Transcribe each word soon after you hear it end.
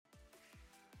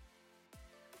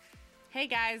Hey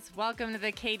guys, welcome to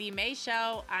the Katie May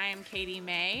Show. I'm Katie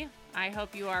May. I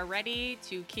hope you are ready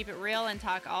to keep it real and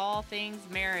talk all things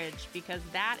marriage because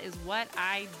that is what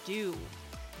I do.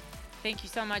 Thank you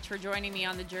so much for joining me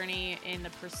on the journey in the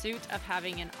pursuit of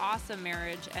having an awesome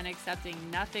marriage and accepting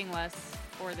nothing less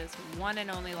for this one and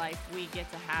only life we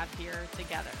get to have here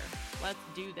together. Let's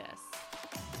do this.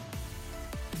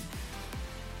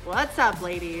 What's up,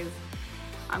 ladies?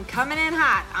 I'm coming in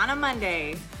hot on a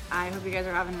Monday. I hope you guys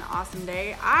are having an awesome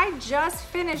day. I just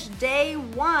finished day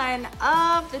 1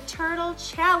 of the Turtle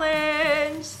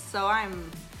Challenge, so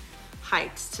I'm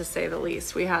hyped to say the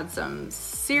least. We had some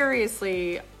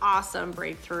seriously awesome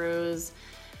breakthroughs.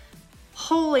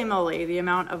 Holy moly, the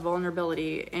amount of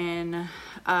vulnerability in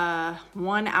a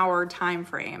 1 hour time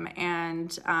frame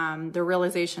and the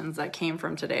realizations that came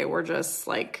from today were just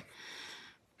like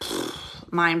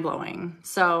mind-blowing.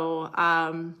 So,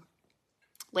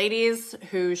 ladies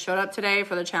who showed up today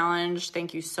for the challenge,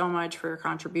 thank you so much for your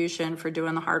contribution, for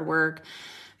doing the hard work,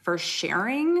 for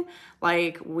sharing.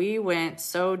 Like, we went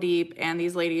so deep, and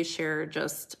these ladies shared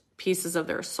just pieces of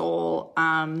their soul,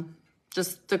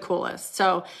 just the coolest.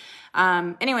 So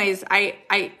anyways,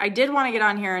 I did want to get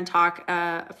on here and talk.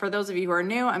 For those of you who are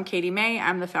new, I'm Katie May.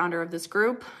 I'm the founder of this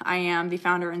group. I am the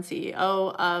founder and CEO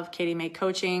of Katie May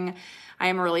Coaching. I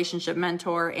am a relationship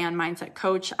mentor and mindset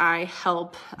coach. I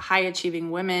help high-achieving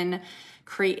women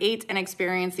create and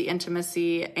experience the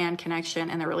intimacy and connection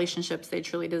and the relationships they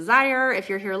truly desire. If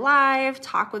you're here live,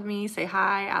 talk with me, say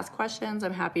hi, ask questions.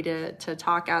 I'm happy to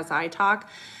talk as I talk.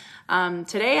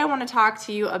 Today, I want to talk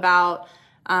to you about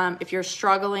if you're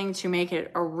struggling to make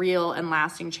it a real and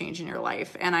lasting change in your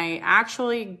life. And I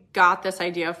actually got this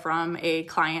idea from a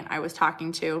client I was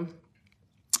talking to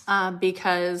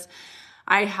because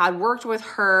I had worked with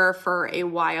her for a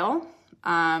while.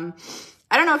 I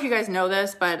don't know if you guys know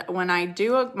this, but when I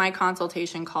do my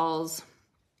consultation calls,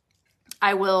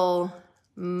 I will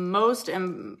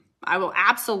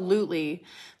absolutely,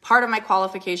 part of my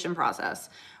qualification process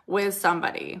with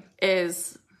somebody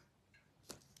is,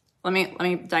 let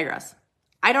me digress.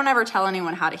 I don't ever tell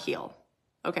anyone how to heal.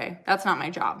 Okay, that's not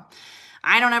my job.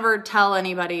 I don't ever tell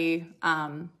anybody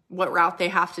what route they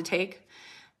have to take.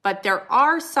 But there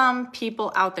are some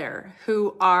people out there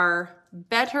who are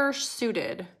better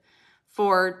suited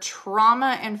for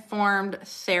trauma-informed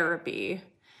therapy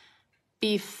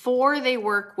before they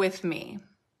work with me,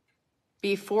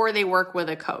 before they work with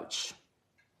a coach.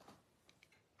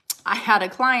 I had a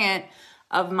client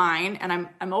of mine, and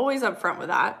I'm always upfront with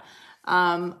that.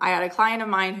 I had a client of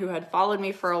mine who had followed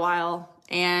me for a while,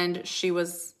 and she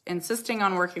was insisting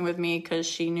on working with me because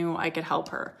she knew I could help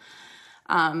her.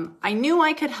 I knew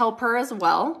I could help her as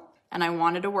well, and I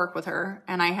wanted to work with her.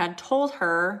 And I had told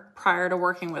her prior to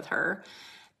working with her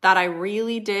that I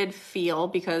really did feel,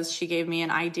 because she gave me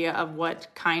an idea of what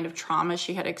kind of trauma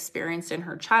she had experienced in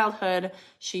her childhood.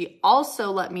 She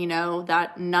also let me know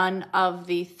that none of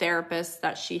the therapists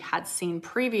that she had seen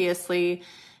previously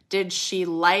did she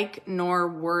like, nor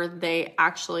were they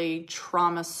actually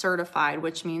trauma certified,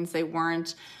 which means they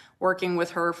weren't working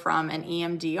with her from an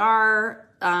EMDR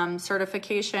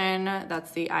certification.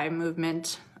 That's the eye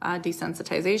movement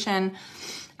desensitization.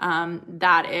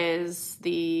 That is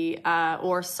the,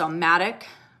 or somatic,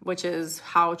 which is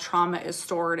how trauma is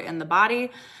stored in the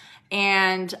body.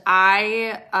 And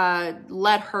I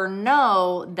let her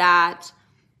know that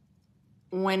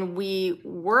when we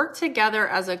work together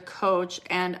as a coach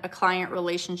and a client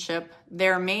relationship,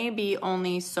 there may be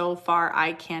only so far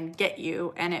I can get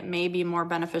you, and it may be more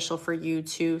beneficial for you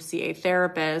to see a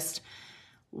therapist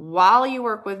while you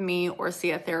work with me, or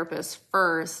see a therapist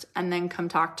first and then come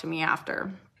talk to me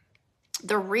after.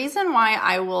 The reason why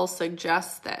I will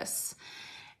suggest this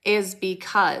is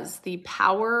because the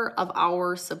power of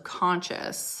our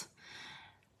subconscious,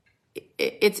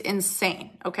 it's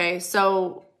insane, okay?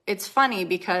 So it's funny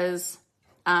because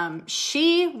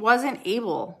she wasn't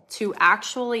able to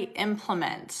actually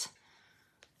implement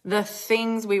the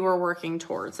things we were working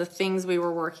towards, the things we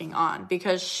were working on,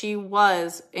 because she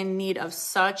was in need of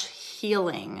such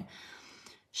healing.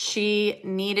 She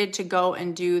needed to go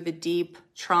and do the deep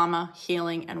trauma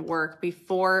healing and work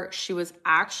before she was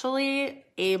actually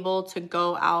able to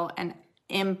go out and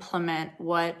implement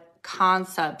what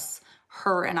concepts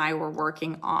her and I were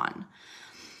working on.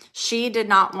 She did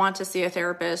not want to see a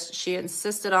therapist. She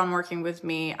insisted on working with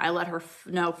me. I let her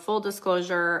know, full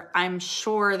disclosure, I'm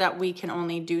sure that we can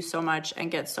only do so much and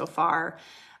get so far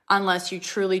unless you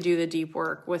truly do the deep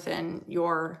work within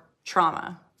your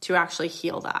trauma to actually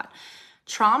heal that.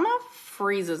 Trauma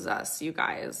freezes us, you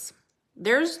guys.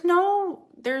 There's no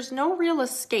real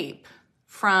escape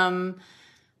from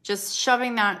just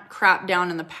shoving that crap down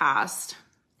in the past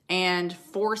and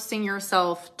forcing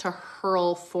yourself to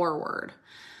hurl forward.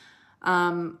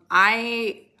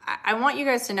 I want you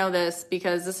guys to know this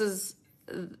because this is,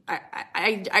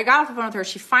 I got off the phone with her.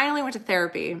 She finally went to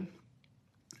therapy,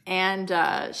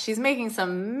 and she's making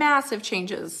some massive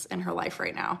changes in her life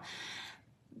right now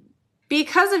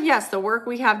because of, yes, the work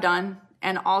we have done,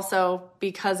 and also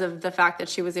because of the fact that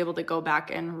she was able to go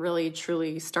back and really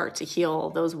truly start to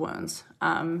heal those wounds.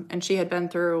 And she had been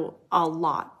through a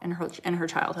lot in her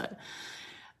childhood.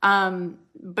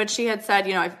 But she had said,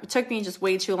 it took me just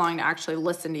way too long to actually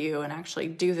listen to you and actually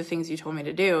do the things you told me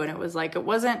to do. And it was like,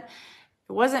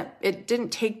 it didn't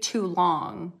take too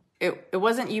long. It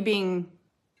wasn't you being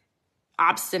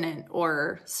obstinate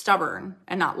or stubborn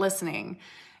and not listening.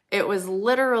 It was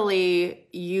literally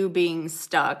you being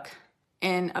stuck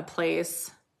in a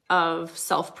place of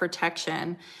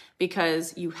self-protection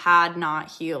because you had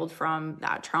not healed from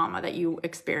that trauma that you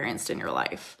experienced in your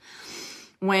life.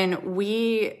 When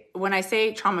I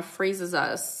say trauma freezes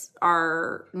us,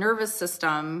 our nervous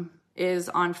system is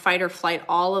on fight or flight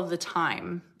all of the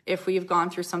time if we've gone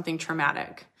through something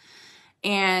traumatic.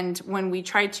 And when we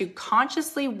try to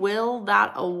consciously will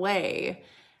that away,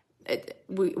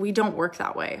 we don't work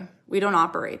that way. We don't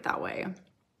operate that way.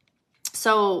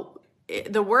 So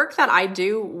the work that I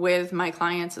do with my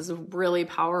clients is really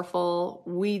powerful.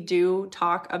 We do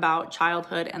talk about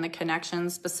childhood and the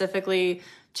connections specifically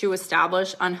to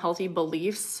establish unhealthy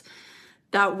beliefs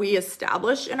that we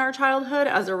establish in our childhood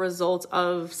as a result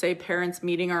of, say, parents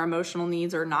meeting our emotional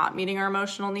needs or not meeting our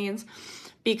emotional needs,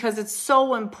 because it's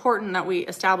so important that we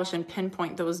establish and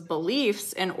pinpoint those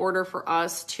beliefs in order for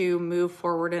us to move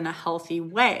forward in a healthy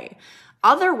way.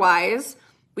 Otherwise,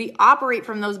 we operate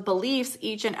from those beliefs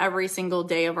each and every single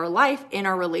day of our life in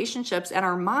our relationships, and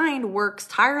our mind works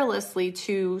tirelessly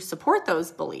to support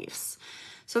those beliefs.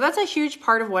 So that's a huge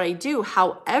part of what I do.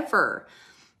 However,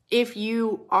 if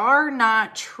you are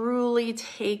not truly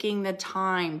taking the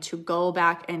time to go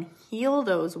back and heal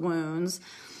those wounds,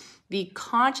 the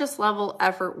conscious level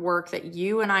effort work that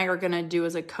you and I are going to do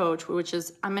as a coach, which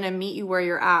is I'm going to meet you where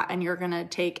you're at and you're going to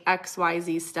take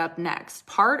XYZ step next.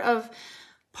 Part of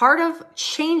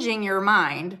changing your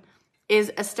mind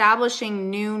is establishing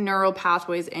new neural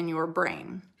pathways in your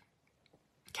brain.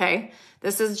 Okay?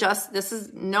 This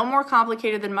is no more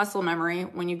complicated than muscle memory.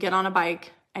 When you get on a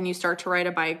bike and you start to ride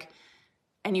a bike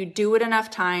and you do it enough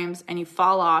times and you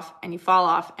fall off and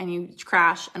you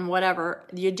crash and whatever,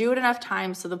 you do it enough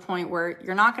times to the point where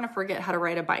you're not going to forget how to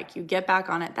ride a bike. You get back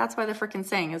on it. That's why the freaking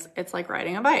saying is it's like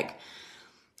riding a bike.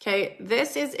 Okay,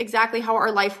 this is exactly how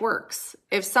our life works.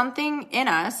 If something in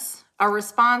us, a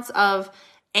response of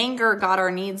anger got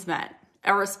our needs met,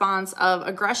 a response of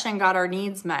aggression got our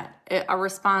needs met, a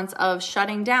response of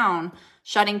shutting down,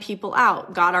 shutting people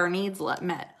out got our needs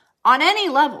met. On any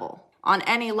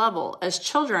level, as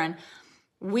children,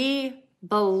 we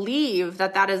believe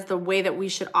that that is the way that we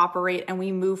should operate, and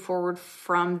we move forward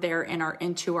from there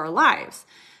into our lives.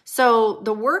 So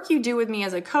the work you do with me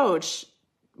as a coach,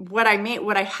 what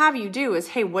I have you do is,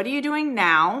 hey, what are you doing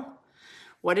now?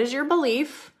 What is your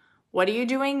belief? What are you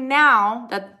doing now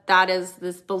that is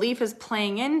this belief is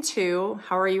playing into?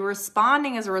 How are you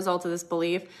responding as a result of this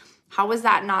belief? How is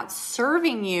that not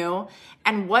serving you?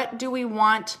 And what do we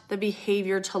want the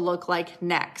behavior to look like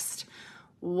next?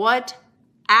 What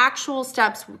actual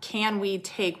steps can we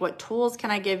take? What tools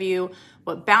can I give you?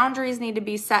 What boundaries need to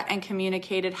be set and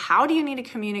communicated? How do you need to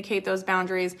communicate those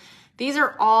boundaries? These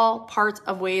are all parts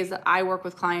of ways that I work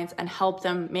with clients and help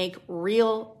them make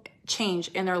real change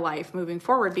in their life moving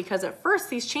forward, because at first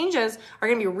these changes are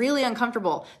going to be really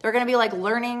uncomfortable. They're going to be like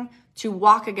learning to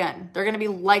walk again. They're going to be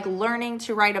like learning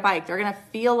to ride a bike. They're going to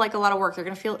feel like a lot of work. They're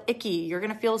going to feel icky. You're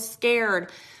going to feel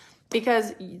scared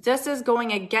because this is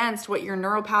going against what your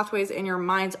neural pathways in your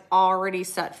mind's already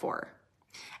set for.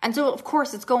 And so of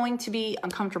course it's going to be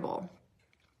uncomfortable.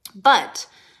 But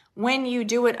when you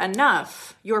do it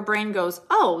enough, your brain goes,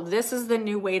 oh, this is the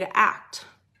new way to act.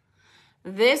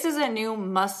 This is a new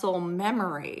muscle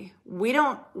memory. We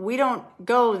don't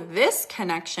go this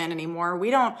connection anymore. We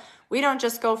don't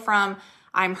just go from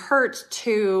I'm hurt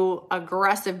to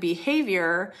aggressive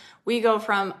behavior. We go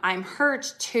from I'm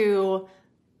hurt to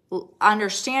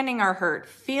understanding our hurt,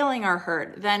 feeling our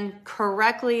hurt, then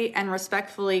correctly and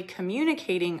respectfully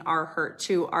communicating our hurt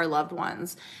to our loved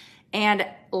ones and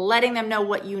letting them know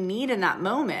what you need in that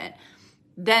moment.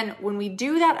 Then when we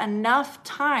do that enough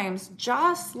times,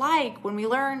 just like when we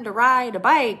learn to ride a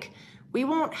bike, it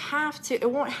won't have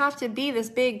to be this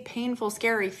big, painful,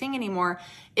 scary thing anymore.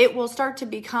 It will start to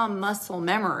become muscle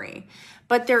memory.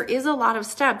 But there is a lot of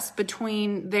steps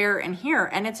between there and here,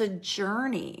 and it's a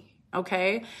journey.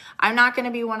 Okay. I'm not going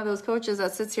to be one of those coaches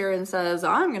that sits here and says,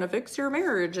 I'm going to fix your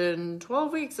marriage in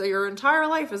 12 weeks. Your entire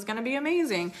life is going to be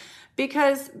amazing,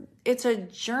 because it's a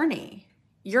journey.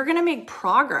 You're going to make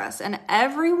progress, and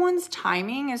everyone's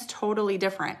timing is totally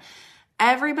different.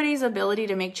 Everybody's ability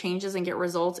to make changes and get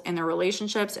results in their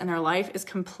relationships and their life is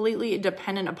completely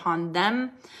dependent upon them,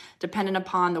 dependent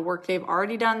upon the work they've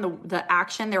already done, the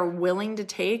action they're willing to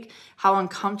take, how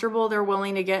uncomfortable they're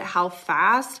willing to get, how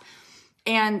fast.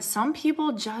 And some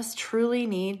people just truly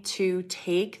need to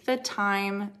take the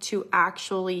time to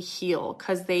actually heal,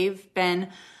 because they've been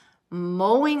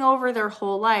mowing over their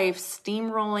whole life,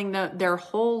 steamrolling their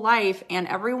whole life and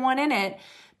everyone in it,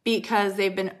 because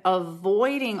they've been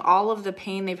avoiding all of the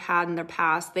pain they've had in their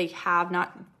past. They have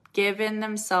not given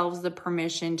themselves the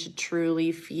permission to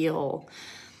truly feel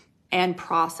and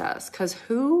process, because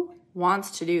who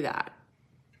wants to do that?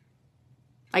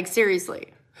 Like,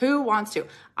 seriously. Who wants to?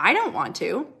 I don't want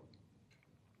to.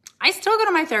 I still go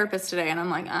to my therapist today and I'm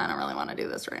like, I don't really want to do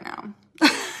this right now.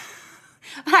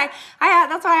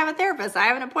 That's why I have a therapist. I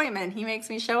have an appointment. He makes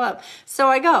me show up. So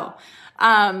I go.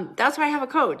 That's why I have a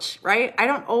coach, right? I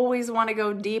don't always want to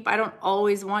go deep. I don't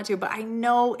always want to, but I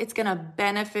know it's going to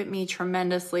benefit me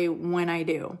tremendously when I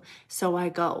do. So I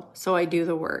go. So I do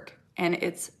the work, and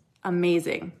it's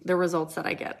amazing, the results that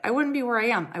I get. I wouldn't be where I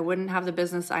am. I wouldn't have the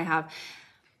business I have.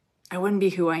 I wouldn't be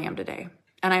who I am today.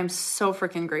 And I'm so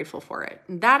freaking grateful for it.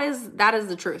 That is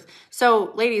the truth.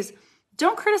 So ladies,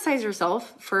 don't criticize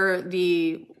yourself for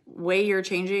the way you're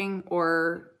changing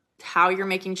or how you're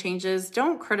making changes.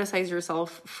 Don't criticize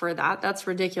yourself for that. That's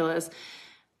ridiculous.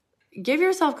 Give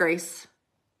yourself grace.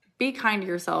 Be kind to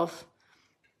yourself.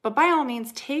 But by all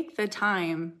means, take the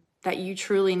time that you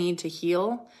truly need to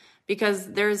heal, because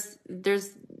there's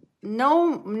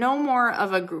no more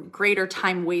of a greater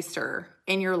time waster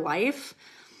in your life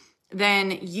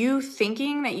than you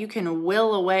thinking that you can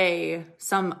will away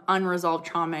some unresolved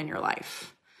trauma in your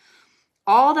life.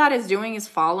 All that is doing is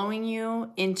following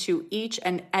you into each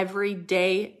and every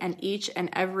day and each and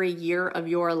every year of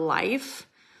your life,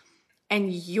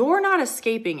 and you're not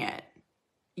escaping it.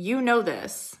 You know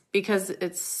this because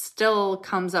it still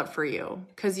comes up for you,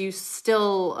 because you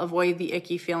still avoid the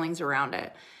icky feelings around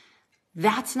it.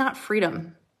 That's not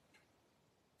freedom.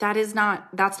 That's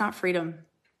not freedom.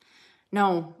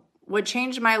 No, what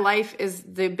changed my life is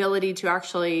the ability to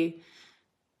actually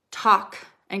talk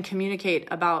and communicate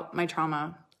about my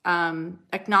trauma,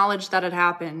 acknowledge that it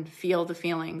happened, feel the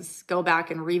feelings, go back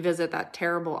and revisit that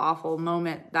terrible, awful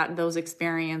moment, those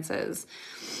experiences,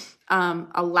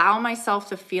 allow myself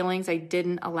the feelings I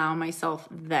didn't allow myself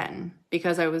then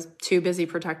because I was too busy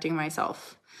protecting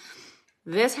myself.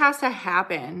 This has to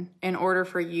happen in order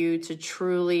for you to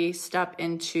truly step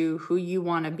into who you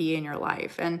want to be in your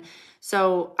life. And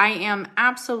so I am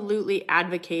absolutely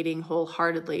advocating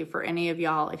wholeheartedly for any of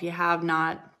y'all, if you have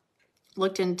not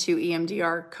looked into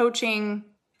EMDR coaching,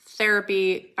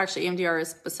 therapy. Actually, EMDR is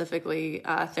specifically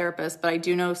a therapist, but I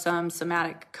do know some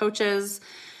somatic coaches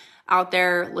out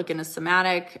there looking at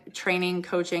somatic training,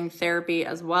 coaching, therapy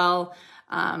as well.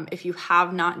 If you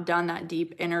have not done that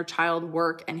deep inner child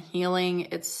work and healing,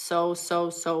 it's so, so,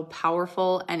 so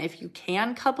powerful. And if you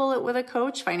can couple it with a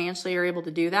coach, financially you're able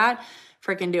to do that,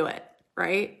 freaking do it,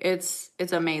 right? It's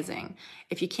amazing.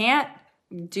 If you can't,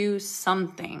 do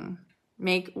something.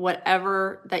 Make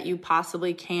whatever that you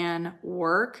possibly can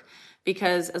work,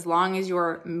 because as long as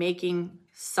you're making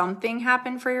something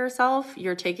happen for yourself,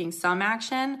 you're taking some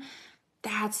action,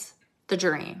 that's the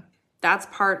journey. That's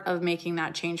part of making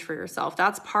that change for yourself.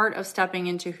 That's part of stepping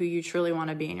into who you truly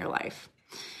want to be in your life.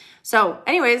 So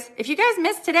anyways, if you guys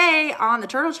missed today on the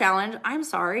Turtle Challenge, I'm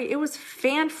sorry. It was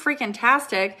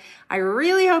fan-freaking-tastic. I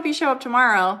really hope you show up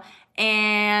tomorrow.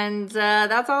 And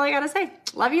that's all I got to say.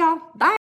 Love y'all. Bye.